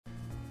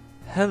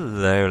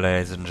Hello,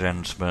 ladies and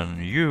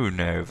gentlemen. You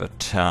know the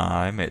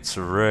time. It's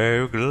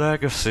Rogue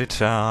Legacy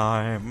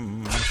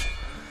time.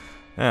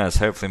 Yes,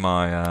 hopefully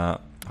my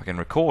fucking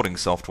recording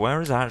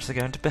software is actually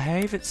going to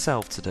behave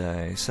itself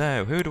today.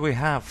 So, who do we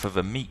have for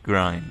the meat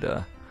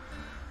grinder?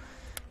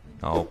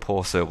 Oh,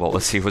 poor Sir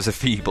Wallace, he was a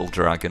feeble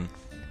dragon.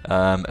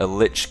 A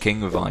Lich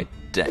King with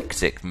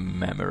eidetic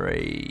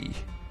memory.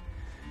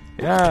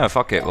 Yeah,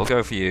 fuck it, we'll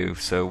go for you.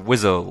 So,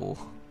 Whizzle.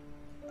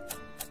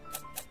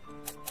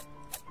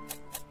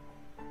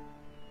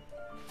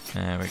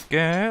 There we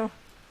go.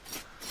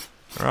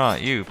 Right,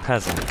 you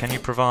peasant, can you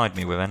provide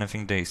me with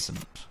anything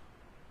decent?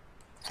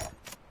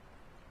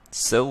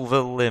 Silver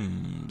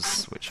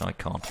limbs, which I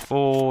can't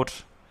afford.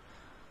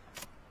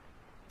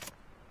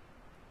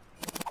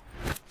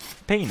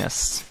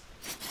 Penis.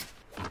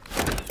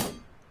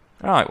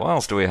 Right, what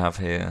else do we have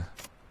here?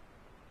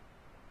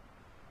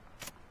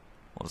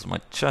 What does my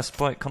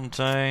chestplate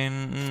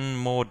contain?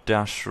 More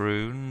dash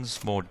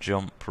runes, more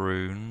jump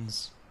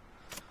runes.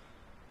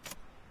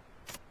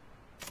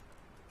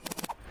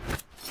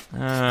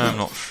 I'm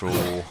not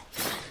sure.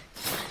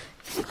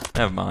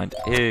 Never mind.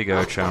 Here you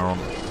go, Charon.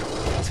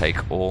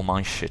 Take all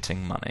my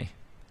shitting money.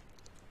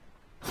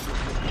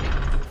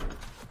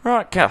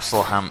 Right,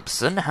 Castle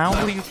Hampson, how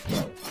will you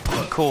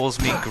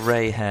cause me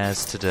grey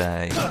hairs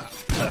today?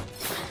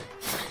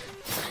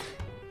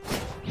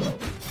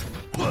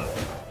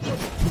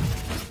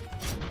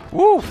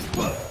 Woo!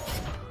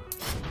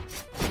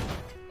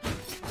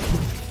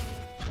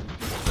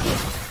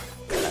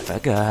 Clever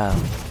girl.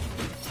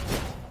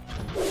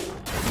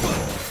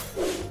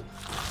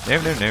 No,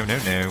 no, no, no,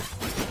 no.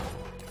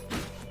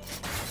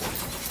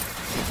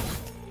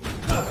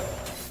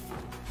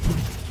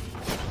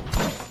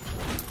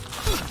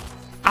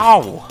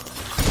 Ow!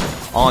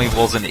 I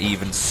wasn't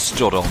even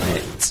stood on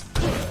it.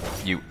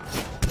 You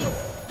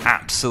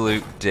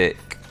absolute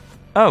dick.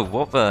 Oh,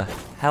 what the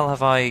hell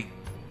have I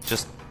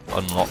just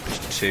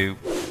unlocked? Two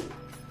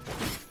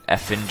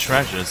effing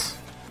treasures.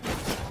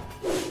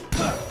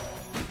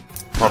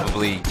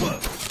 Probably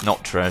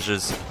not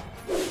treasures.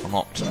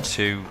 Unlocked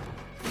two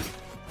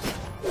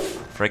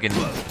friggin'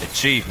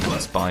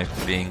 achievements by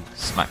being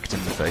smacked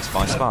in the face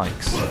by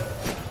spikes.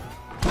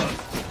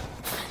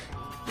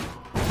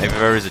 Maybe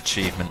there is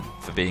achievement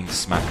for being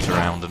smacked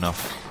around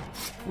enough.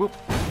 Whoop.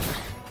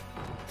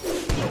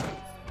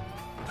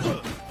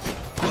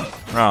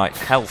 Right,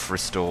 health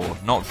restore.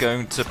 Not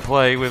going to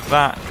play with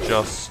that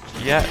just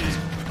yet.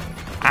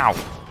 Ow.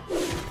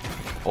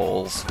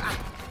 Balls.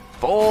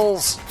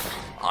 Balls!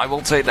 I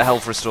will take the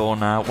health restore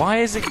now. Why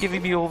is it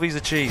giving me all these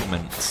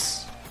achievements?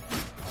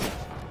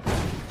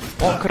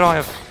 What could I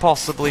have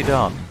possibly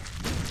done?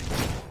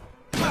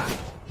 I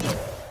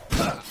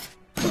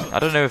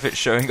don't know if it's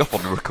showing up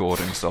on the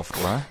recording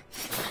software.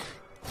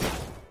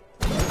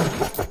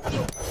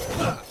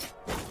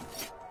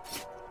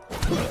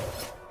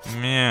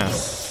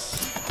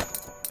 Yes.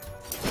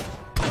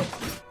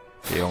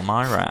 Feel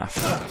my wrath.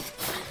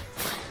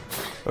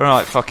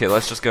 Alright, fuck it,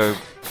 let's just go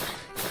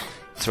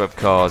to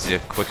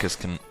Abkhazia quick as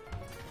can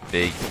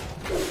be.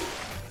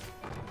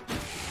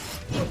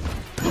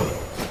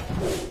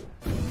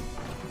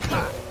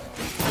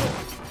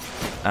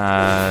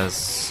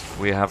 As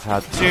we have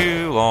had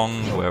too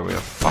long where we are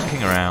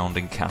fucking around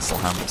in Castle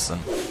Hampson.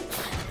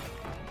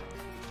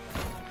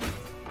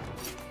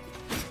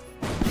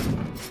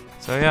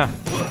 So yeah,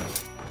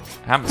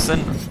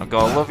 Hampson, I've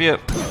gotta love you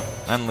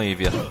and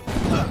leave you.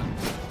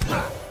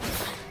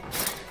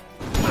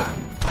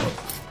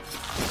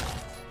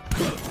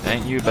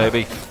 Ain't you,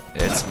 baby?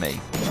 It's me.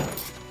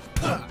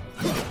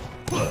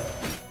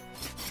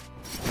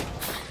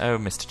 Oh,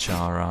 Mr.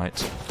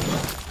 Charite.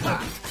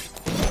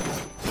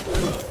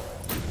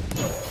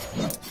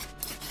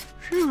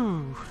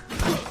 Phew.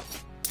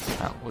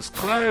 That was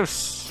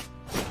close.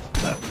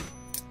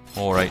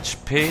 More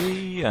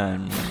HP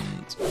and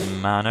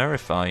mana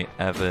if I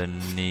ever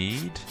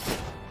need.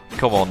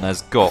 Come on,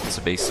 there's got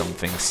to be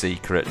something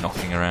secret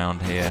knocking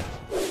around here.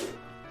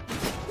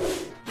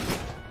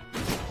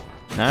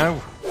 No?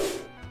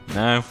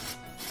 No?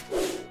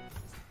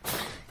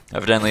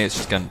 Evidently it's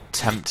just going to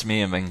tempt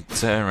me and then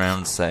turn around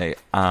and say,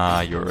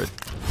 ah, you're a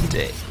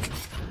dick.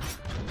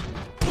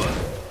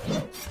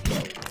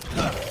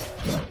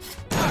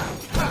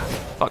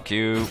 Fuck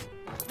you.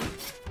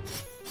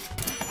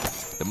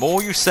 The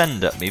more you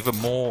send at me, the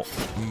more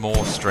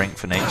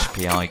strength and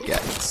HP I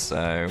get,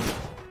 so...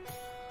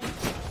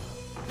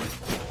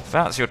 If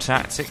that's your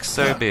tactics,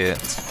 so be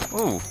it.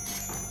 Ooh.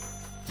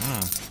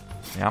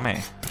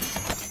 Yummy.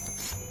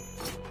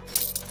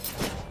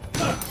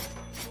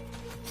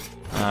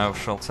 I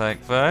shall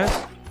take those.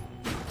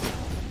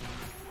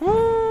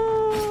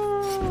 Woo!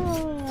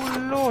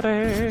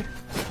 Lordy!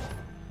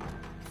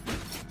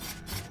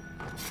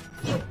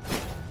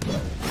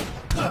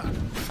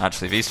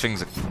 Actually, these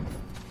things are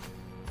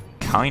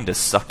kinda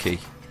sucky.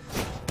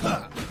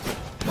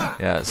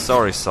 Yeah,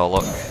 sorry,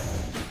 Solok.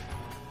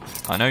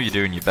 I know you're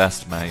doing your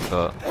best, mate,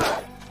 but...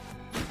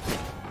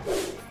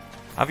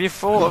 Have you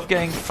thought of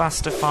getting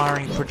faster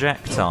firing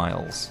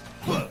projectiles?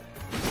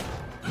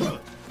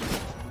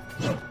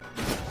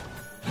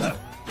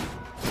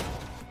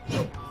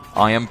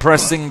 I am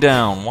pressing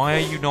down. Why are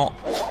you not?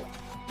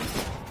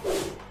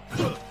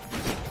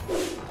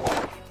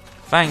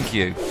 Thank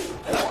you.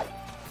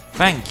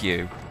 Thank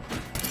you.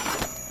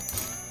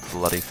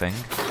 Bloody thing.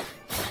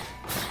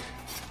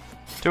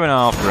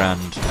 2.5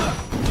 grand.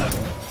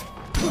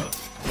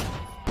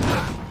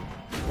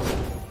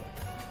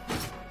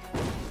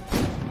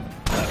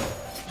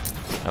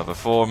 Another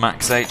 4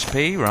 max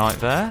HP right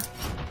there.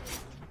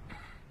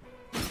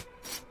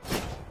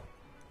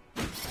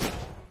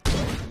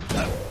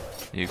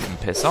 You can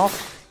piss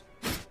off.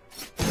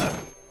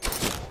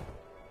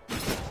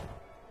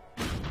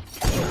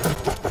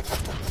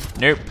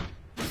 Nope.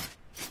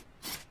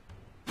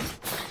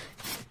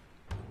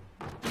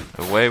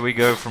 Away we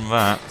go from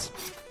that.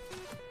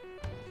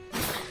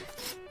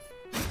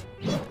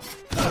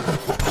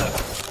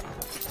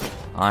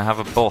 I have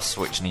a boss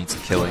which needs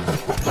killing.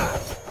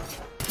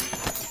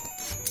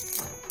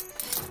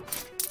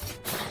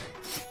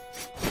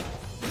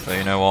 So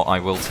you know what? I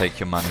will take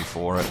your money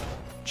for it.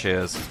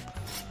 Cheers.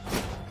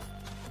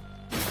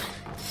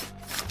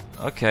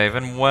 Okay,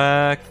 then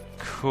where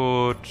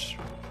could...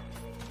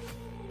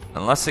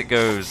 Unless it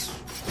goes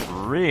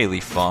really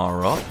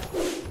far up.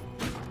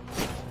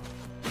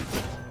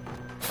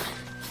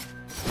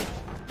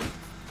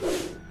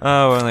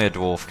 Oh, only a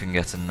dwarf can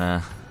get in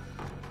there.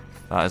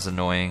 That is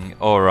annoying.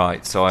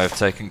 Alright, so I have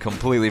taken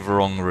completely the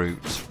wrong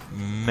route.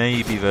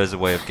 Maybe there's a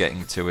way of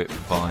getting to it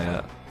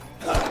via...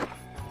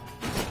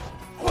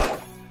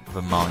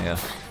 the Maya.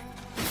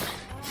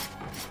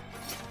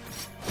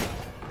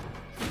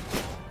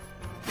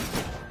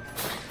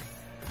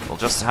 We'll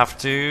just have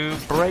to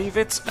brave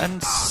it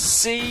and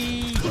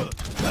see.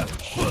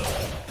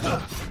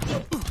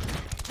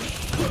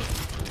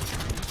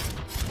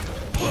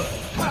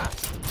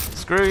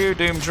 Screw you,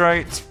 Doom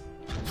Trait.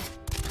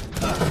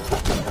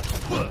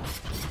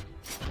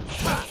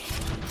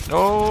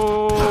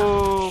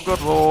 Oh,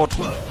 good lord.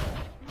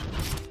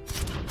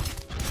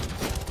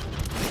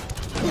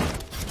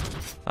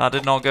 That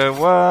did not go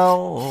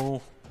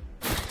well.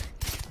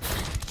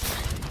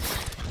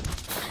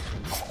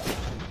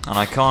 And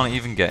I can't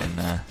even get in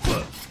there.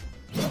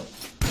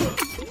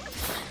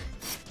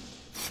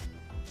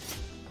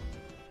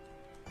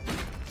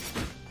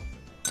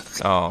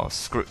 Oh,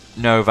 screw...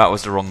 No, that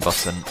was the wrong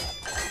button.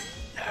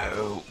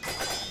 No.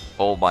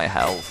 All my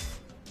health.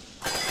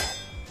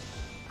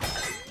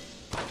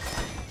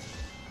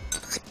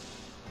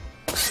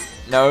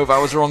 No, that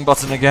was the wrong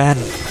button again.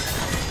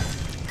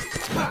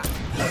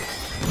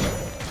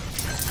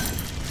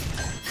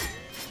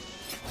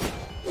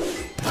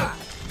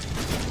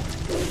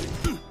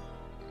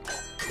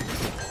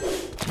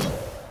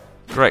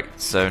 Great,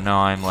 so now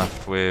I'm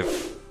left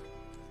with...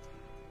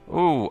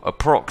 Ooh,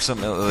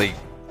 approximately...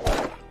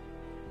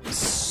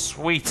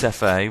 Sweet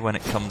FA when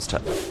it comes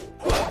to...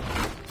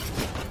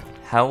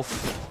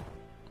 health.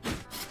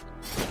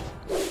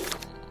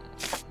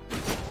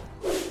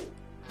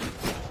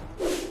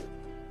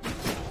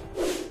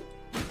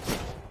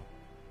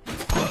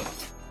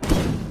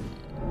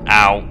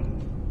 Ow.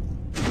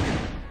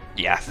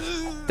 Yeah,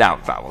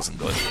 that wasn't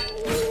good.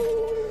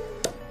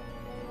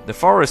 The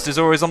forest is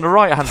always on the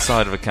right-hand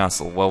side of a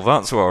castle. Well,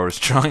 that's what I was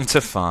trying to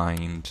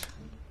find.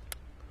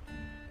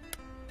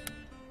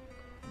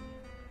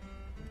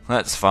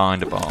 Let's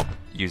find a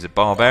use a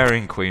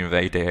barbarian queen with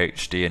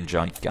ADHD and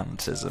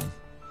gigantism.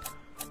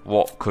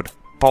 What could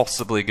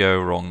possibly go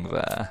wrong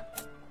there?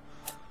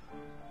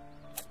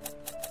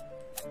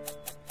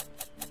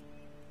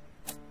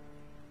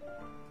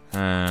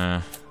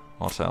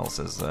 What else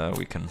is there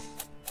we can...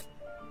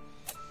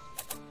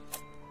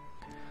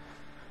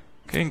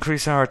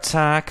 Increase our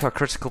attack, our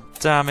critical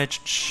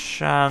damage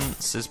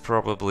chance is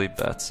probably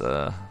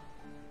better.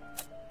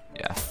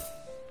 Yeah.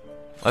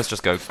 Let's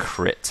just go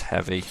crit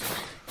heavy.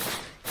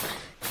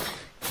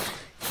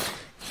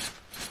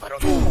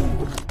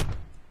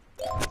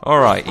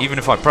 Alright, even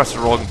if I press the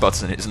wrong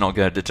button, it's not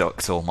going to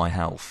deduct all my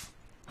health.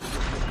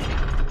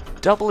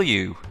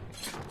 W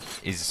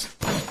is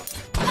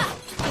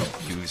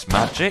use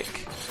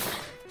magic.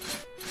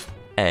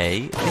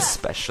 A is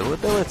special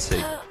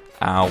ability.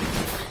 Ow.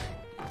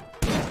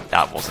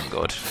 That wasn't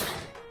good.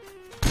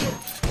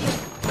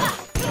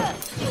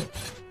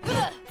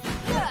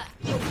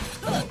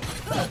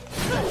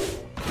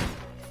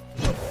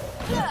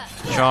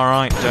 It's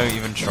alright, don't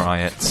even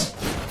try it.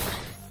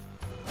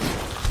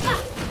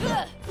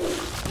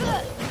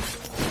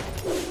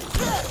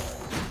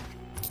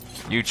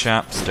 You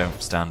chaps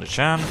don't stand a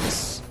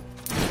chance.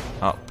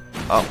 Up,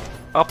 up,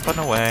 up and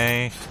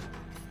away.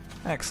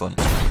 Excellent.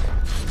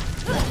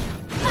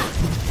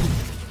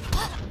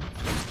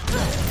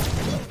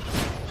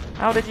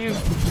 How did you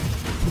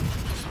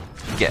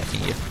get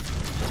me?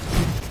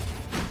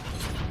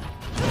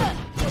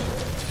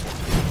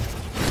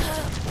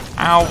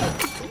 Ow!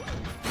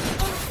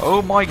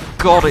 Oh my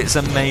god, it's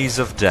a maze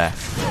of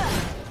death.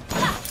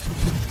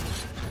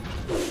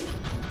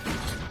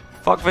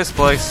 Fuck this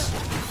place.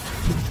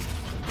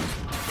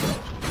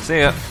 See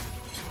ya.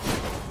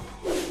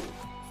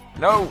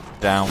 No!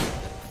 Down.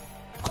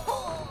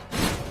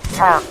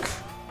 Fuck!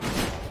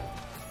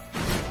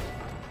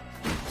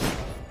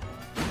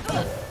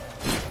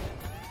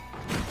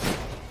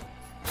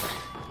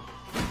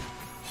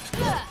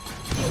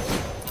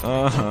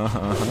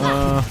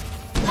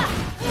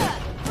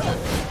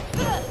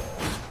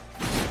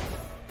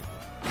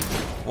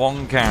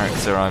 One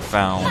character I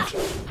found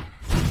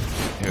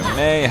who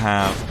may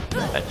have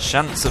a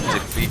chance of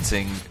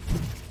defeating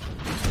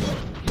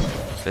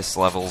this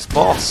level's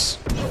boss.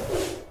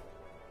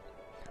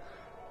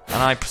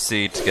 And I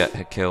proceed to get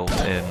her killed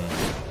in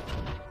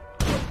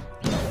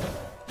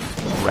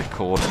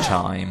record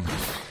time.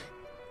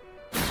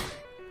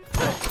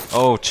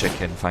 Oh,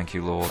 chicken, thank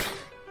you, Lord.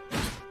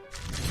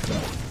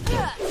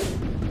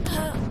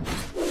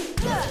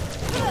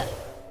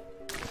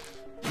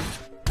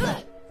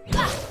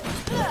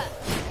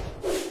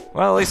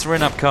 Well, at least we're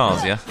in up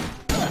cars, yeah?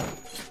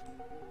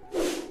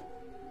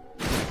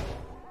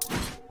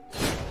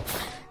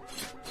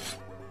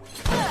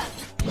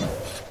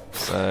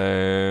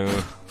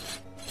 So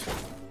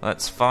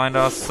let's find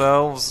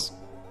ourselves.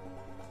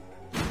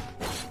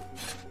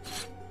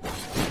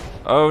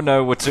 Oh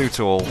no, we're too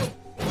tall.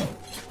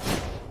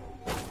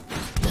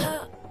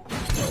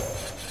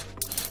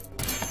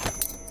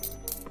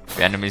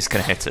 The enemies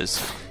can hit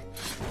us.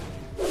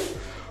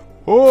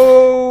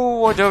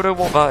 Oh, I don't know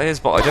what that is,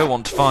 but I don't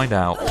want to find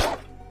out.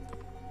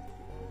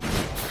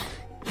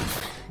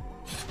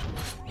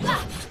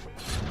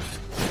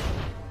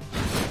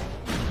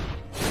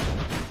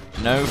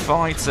 No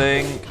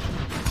fighting.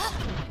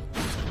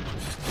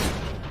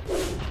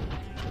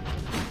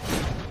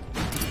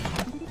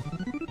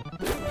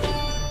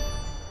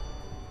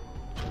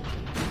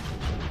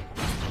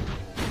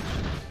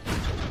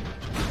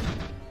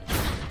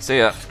 See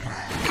ya.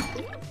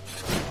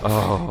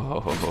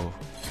 Oh.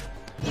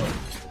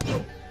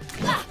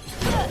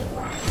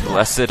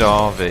 Blessed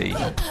RV.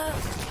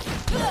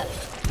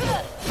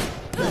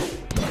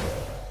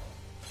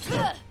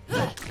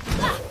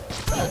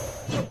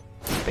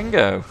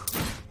 Bingo.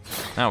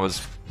 That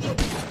was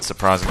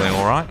surprisingly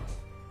alright.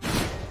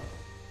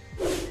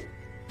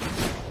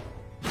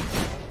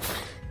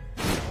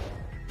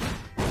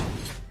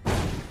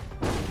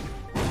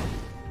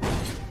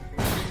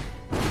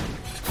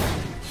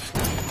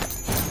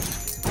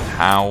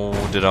 How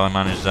did I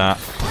manage that?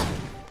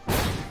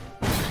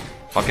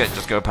 Fuck it,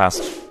 just go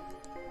past.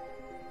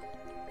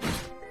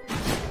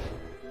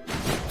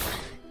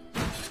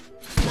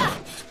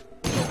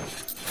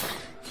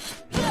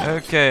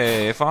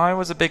 Okay, if I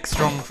was a big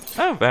strong...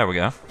 Oh, there we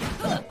go.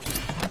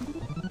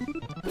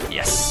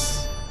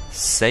 Yes!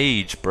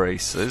 Sage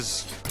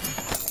braces.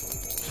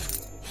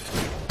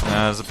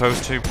 As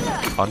opposed to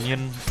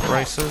onion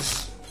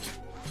braces.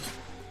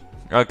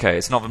 Okay,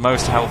 it's not the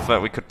most health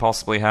that we could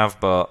possibly have,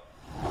 but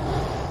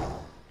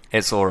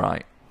it's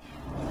alright.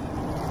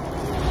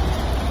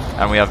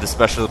 And we have the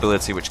special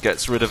ability which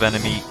gets rid of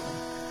enemy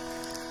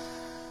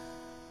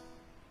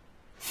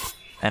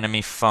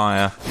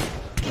fire.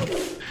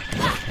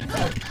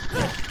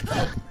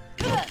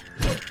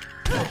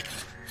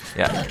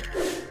 Yeah.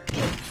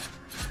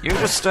 You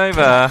just stay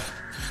there.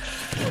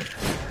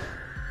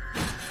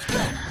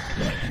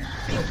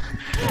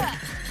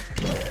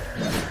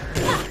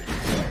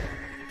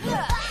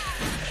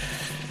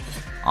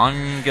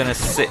 I'm gonna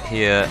sit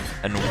here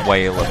and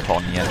wail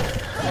upon you.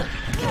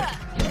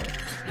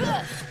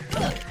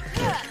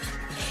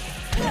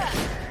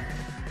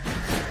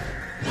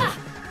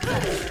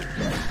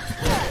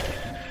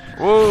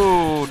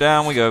 Whoa,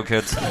 down we go,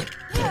 kids.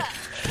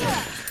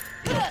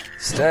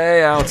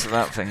 Stay out of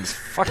that thing's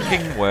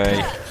fucking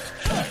way.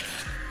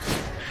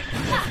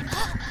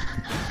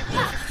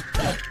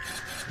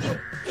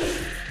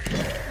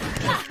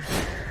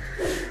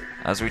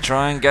 As we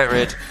try and get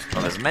rid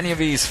of as many of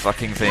these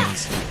fucking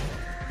things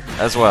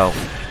as well.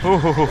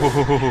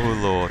 Oh,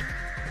 Lord.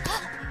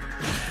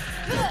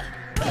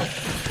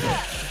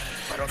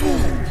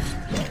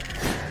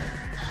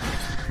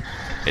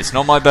 It's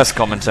not my best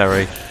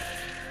commentary.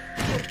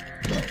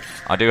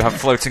 I do have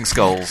floating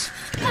skulls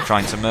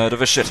trying to murder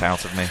the shit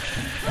out of me.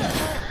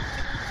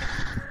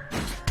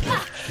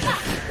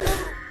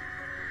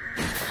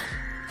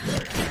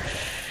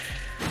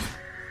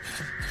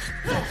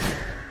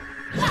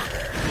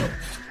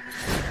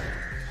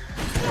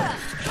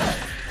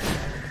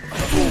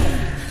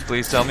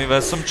 Please tell me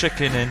there's some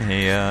chicken in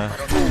here.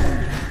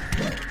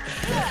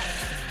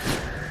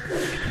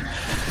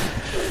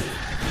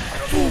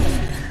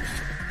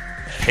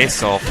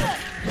 Piss off.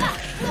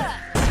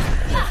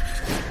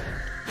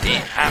 The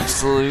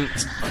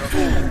absolute...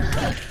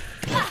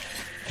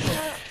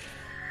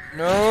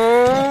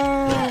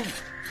 No!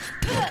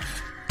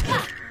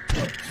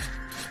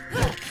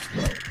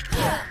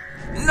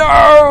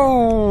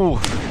 No!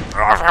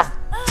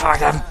 Fuck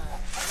him!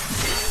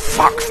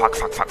 Fuck.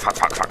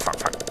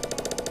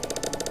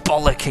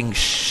 Bollocking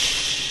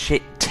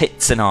shit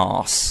tits and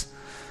arse.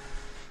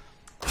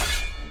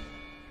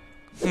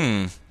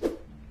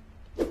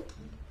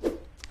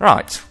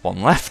 Right,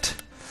 one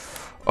left.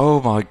 Oh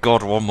my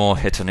god, one more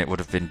hit and it would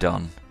have been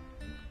done.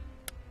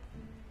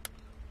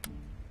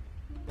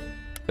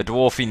 A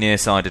dwarfy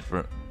near-sided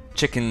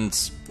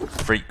chickens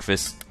freak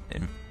this.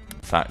 In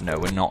fact, no,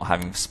 we're not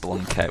having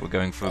Splunket. We're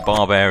going for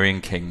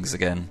Barbarian Kings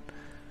again.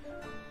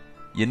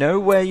 You know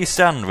where you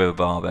stand with a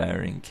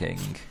Barbarian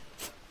King.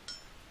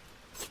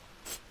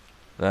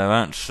 Though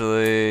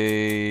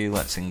actually,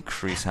 let's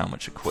increase how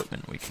much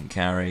equipment we can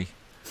carry.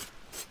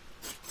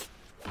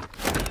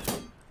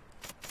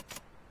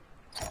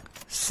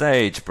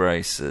 Sage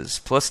braces,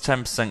 plus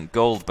 10%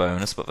 gold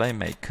bonus, but they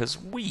make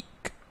us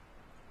weak.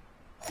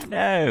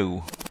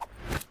 No.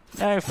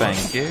 No,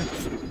 thank you.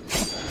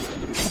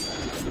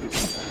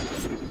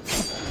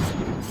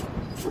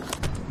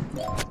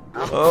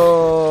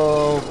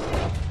 Oh.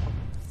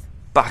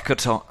 Back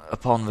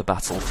upon the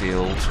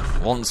battlefield,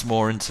 once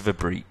more into the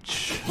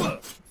breach.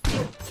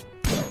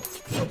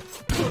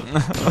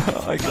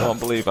 I can't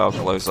believe how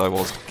close I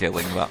was to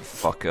killing that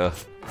fucker.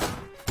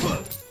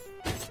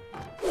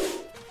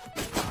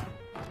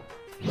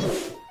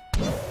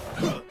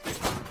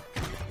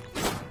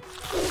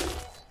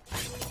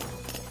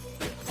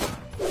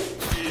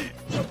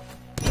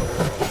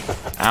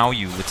 Ow,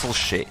 you little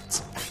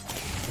shit.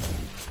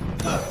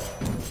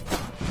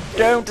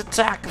 Don't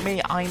attack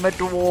me, I'm a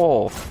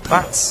dwarf.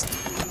 That's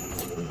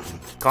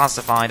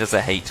classified as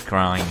a hate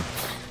crime.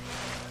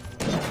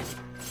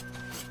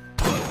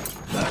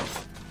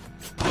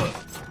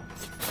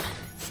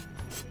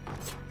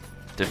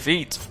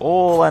 Defeat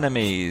all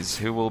enemies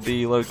who will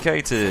be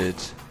located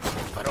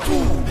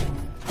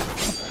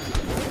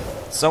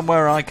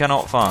somewhere I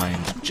cannot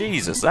find.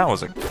 Jesus, that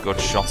was a good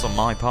shot on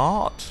my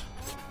part.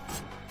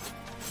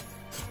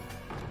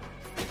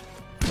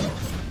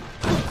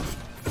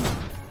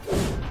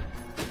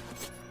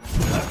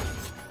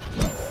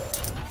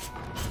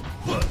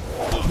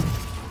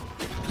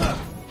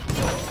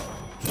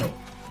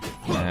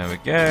 There we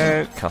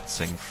go,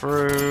 cutting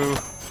through.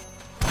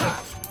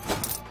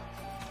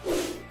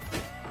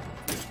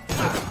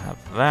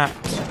 Have that.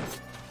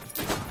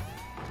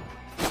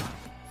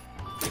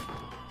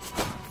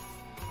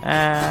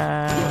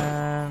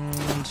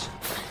 And...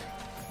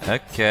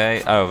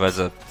 okay, oh, there's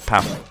a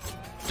path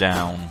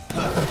down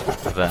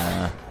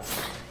there.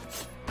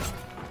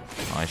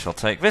 I shall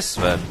take this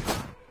then.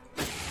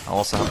 I'll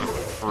also have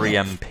 3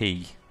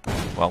 MP.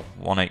 Well,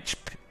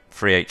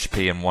 3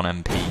 HP and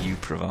 1 MP you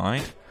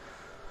provide.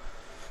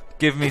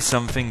 Give me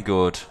something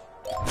good.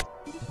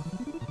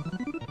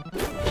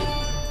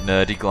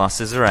 Nerdy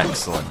glasses are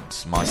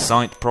excellent. My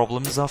sight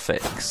problems are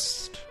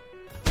fixed.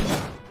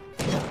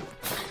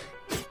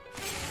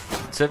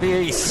 To the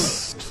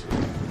east.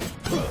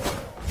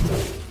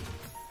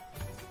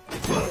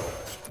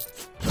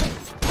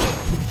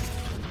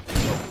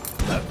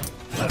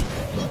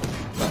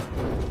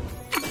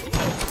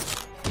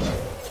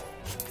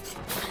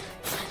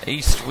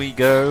 East we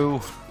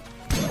go.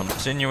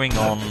 Continuing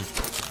on.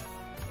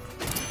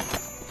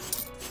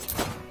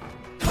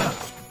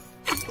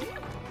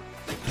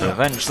 To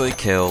eventually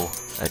kill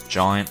a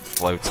giant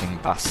floating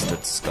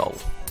bastard skull.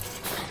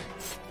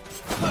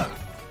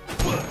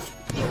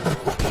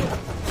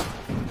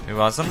 Who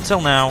has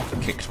until now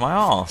kicked my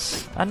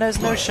arse, and there's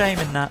no shame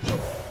in that.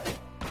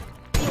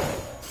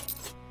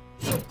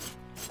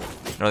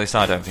 Or at least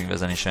I don't think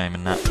there's any shame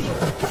in that.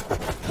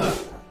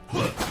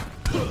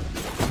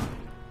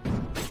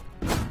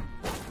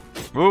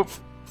 Whoop!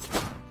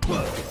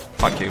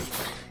 Fuck you.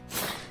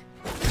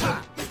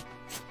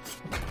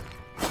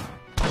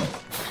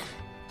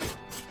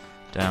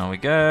 Down we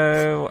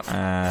go,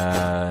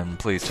 and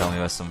please tell me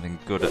there's something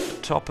good at the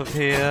top of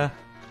here.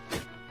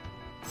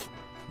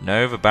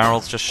 No, the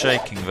barrel's just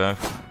shaking though.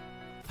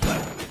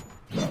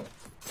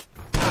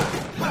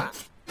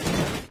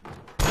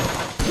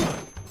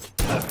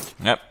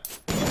 Yep.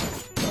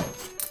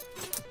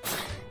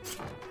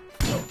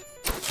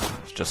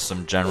 It's just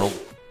some general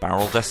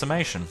barrel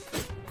decimation.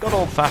 Good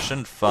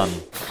old-fashioned fun.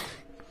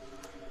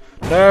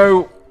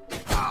 No!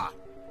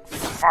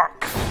 Fuck!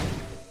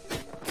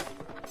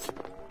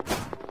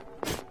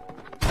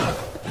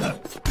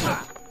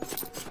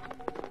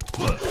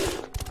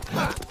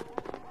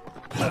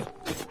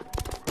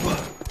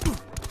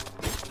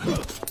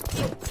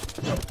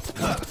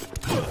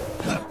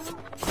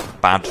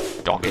 Bad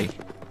doggy.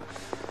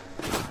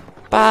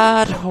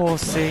 Bad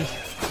horsey.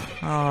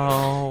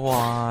 Oh,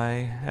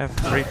 why?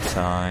 Every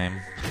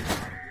time.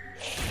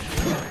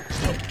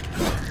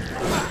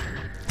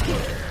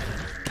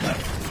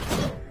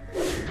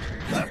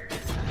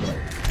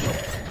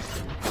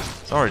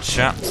 Sorry,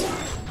 chaps.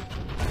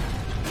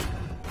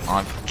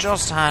 I've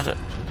just had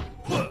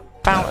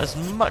about as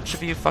much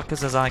of you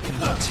fuckers as I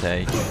can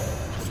take.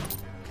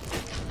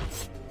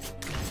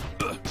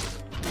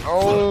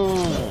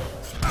 Oh!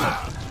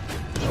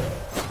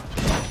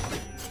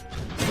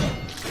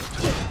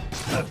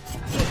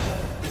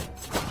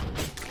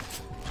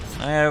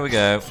 There we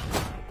go.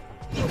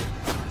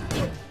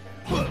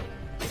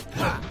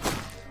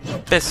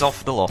 Piss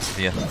off the lot of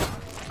you.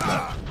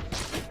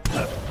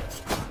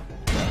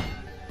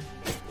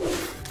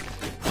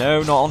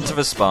 No, not onto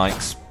the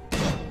spikes.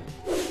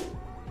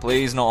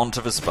 Please, not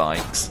onto the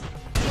spikes.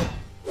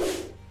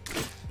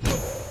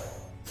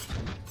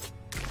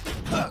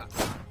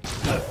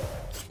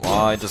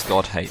 Why does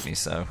God hate me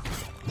so?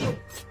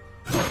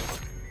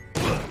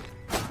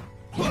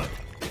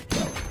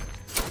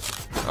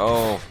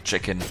 Oh,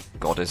 chicken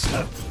goddess.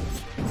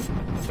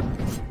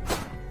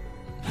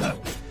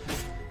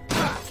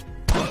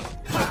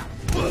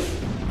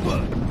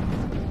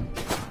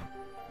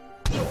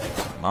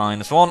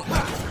 -1.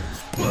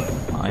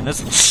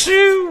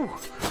 -2.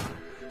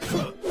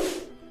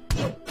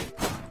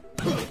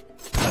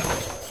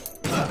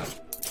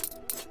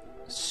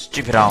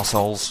 Stupid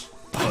assholes.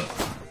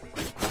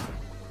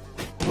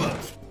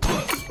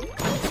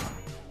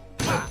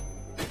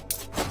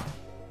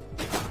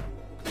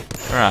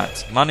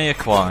 Right, money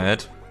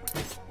acquired.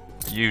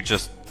 You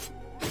just...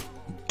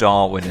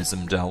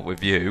 Darwinism dealt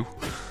with you.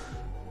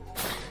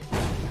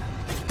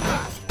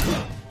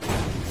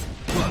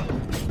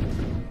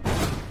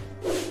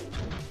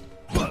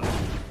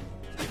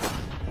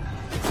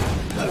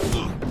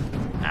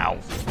 Ow.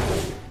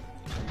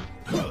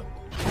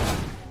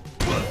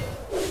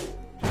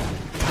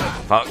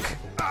 Fuck.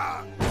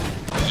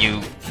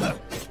 You.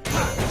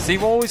 See,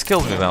 what always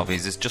kills me about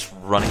these is just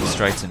running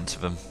straight into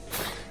them.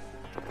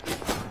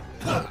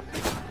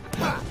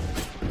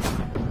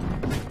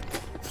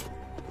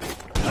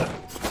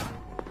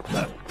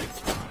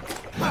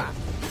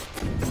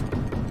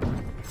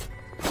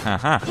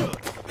 Haha.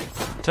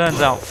 Turns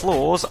out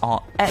floors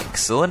are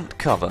excellent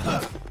cover.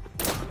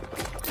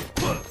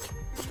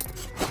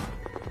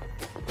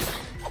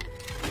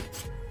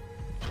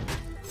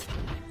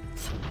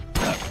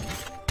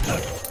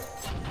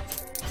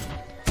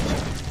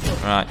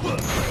 Right.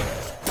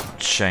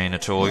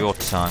 Chainator, your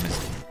time is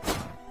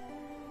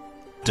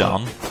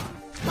done.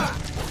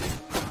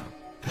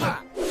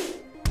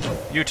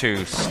 You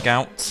two,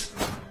 Scout.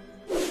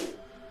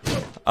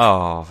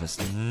 Oh, there's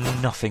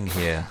nothing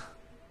here.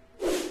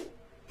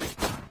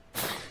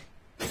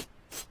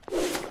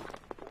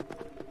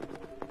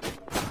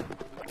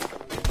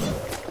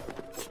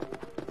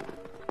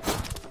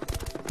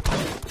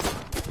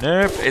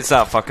 Nope, it's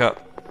that fucker.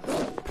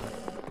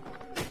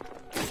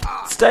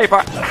 Stay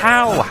back!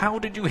 How? How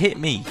did you hit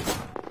me?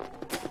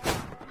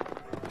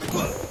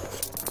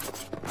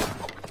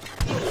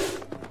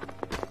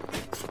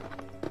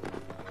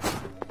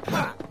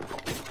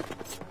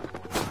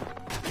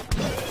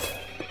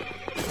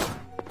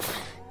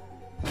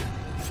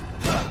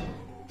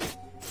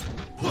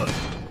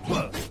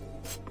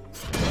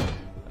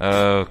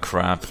 Oh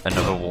crap,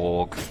 another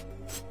warg.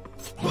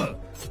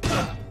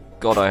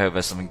 God, I hope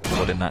there's something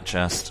good in that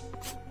chest.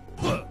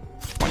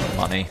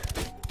 Money.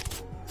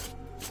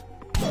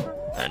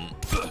 And...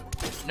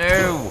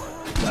 No!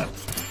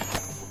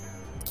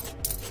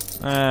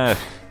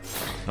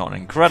 Not an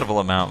incredible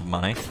amount of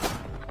money.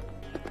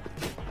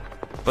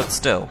 But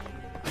still.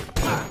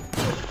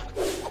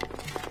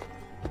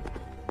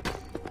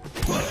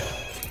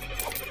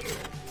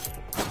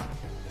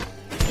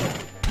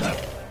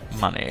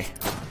 Money.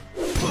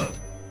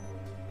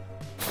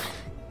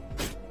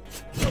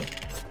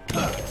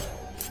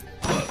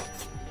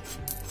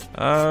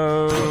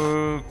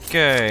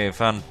 Okay,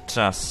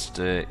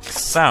 fantastic.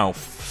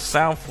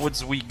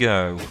 Southwards we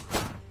go.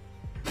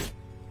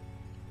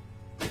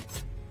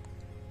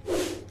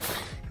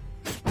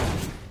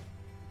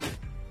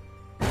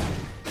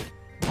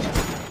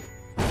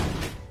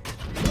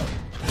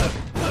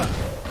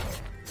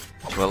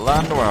 To a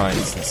land where I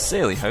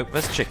sincerely hope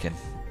there's chicken.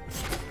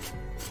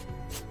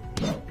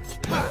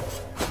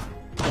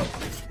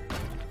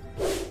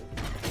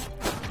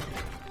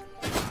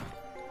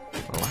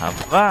 We'll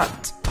have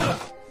that.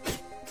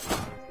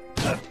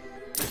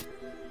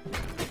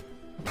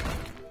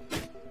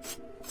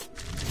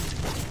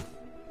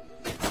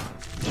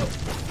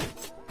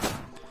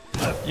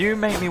 You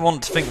make me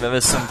want to think that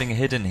there's something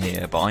hidden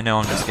here, but I know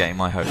I'm just getting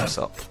my hopes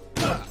up.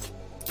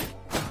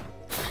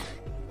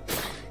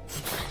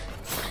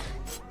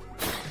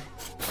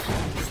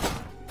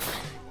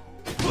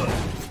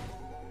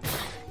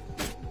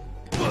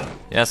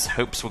 Yes,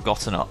 hopes were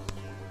gotten up.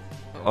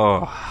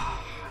 Oh.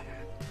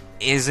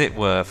 Is it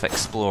worth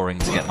exploring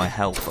to get my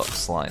health up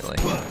slightly?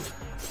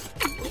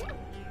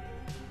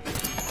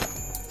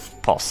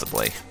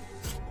 Possibly.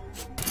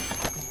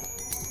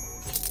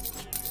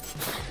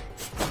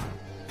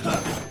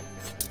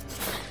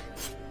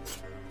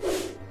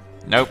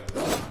 Nope.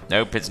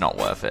 Nope, it's not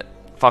worth it.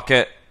 Fuck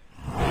it.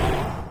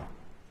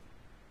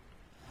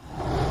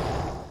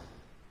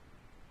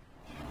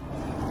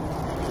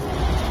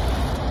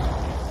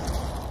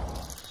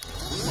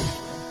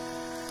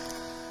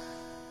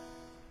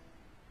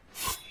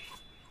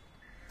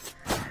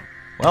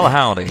 Well,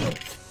 howdy.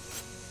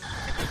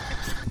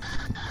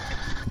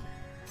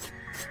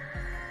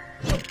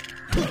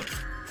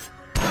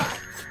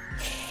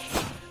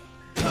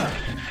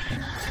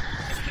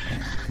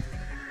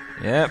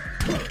 Yep.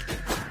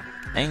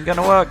 Ain't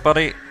gonna work,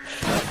 buddy.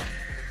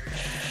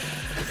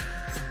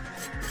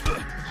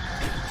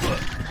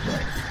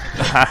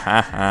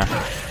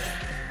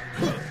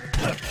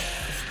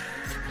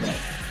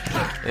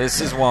 This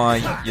is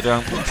why you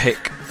don't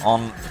pick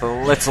on the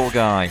little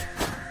guy.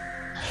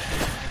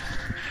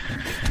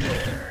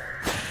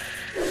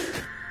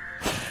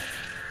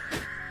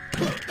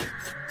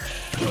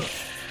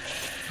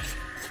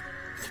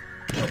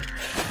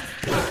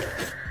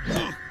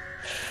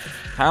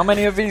 How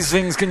many of these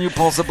things can you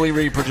possibly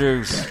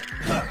reproduce?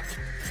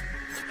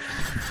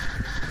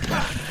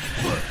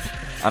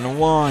 And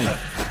why?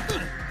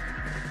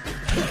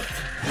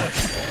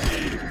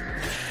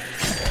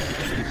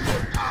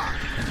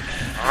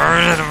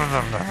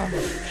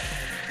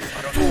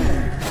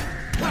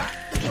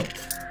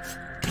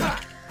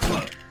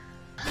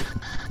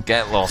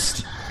 Get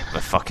lost,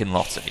 the fucking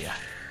lot of you.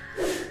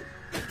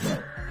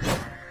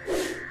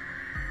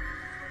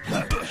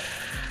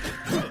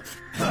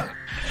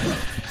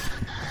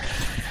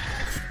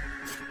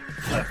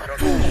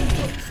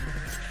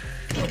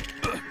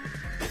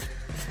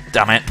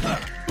 Damn it.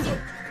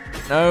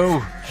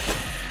 No.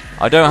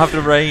 I don't have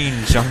the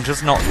range. I'm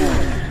just not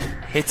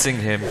hitting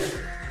him.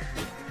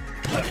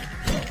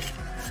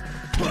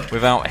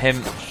 Without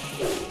him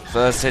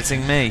first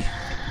hitting me.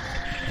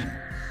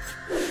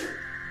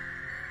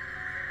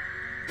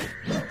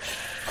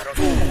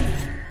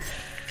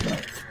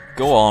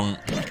 Go on.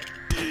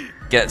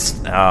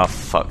 Ah,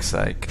 fuck's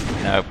sake.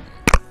 No.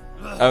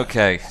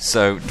 Okay,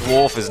 so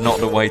dwarf is not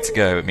the way to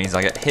go. It means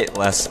I get hit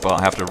less, but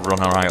I have to run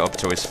right up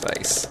to his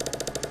face.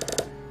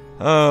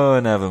 Oh,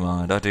 never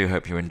mind. I do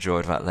hope you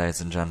enjoyed that, ladies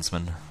and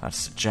gentlemen.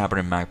 That's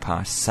Jabbering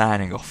Magpie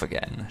signing off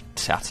again.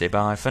 Tatty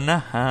bye for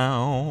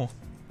now.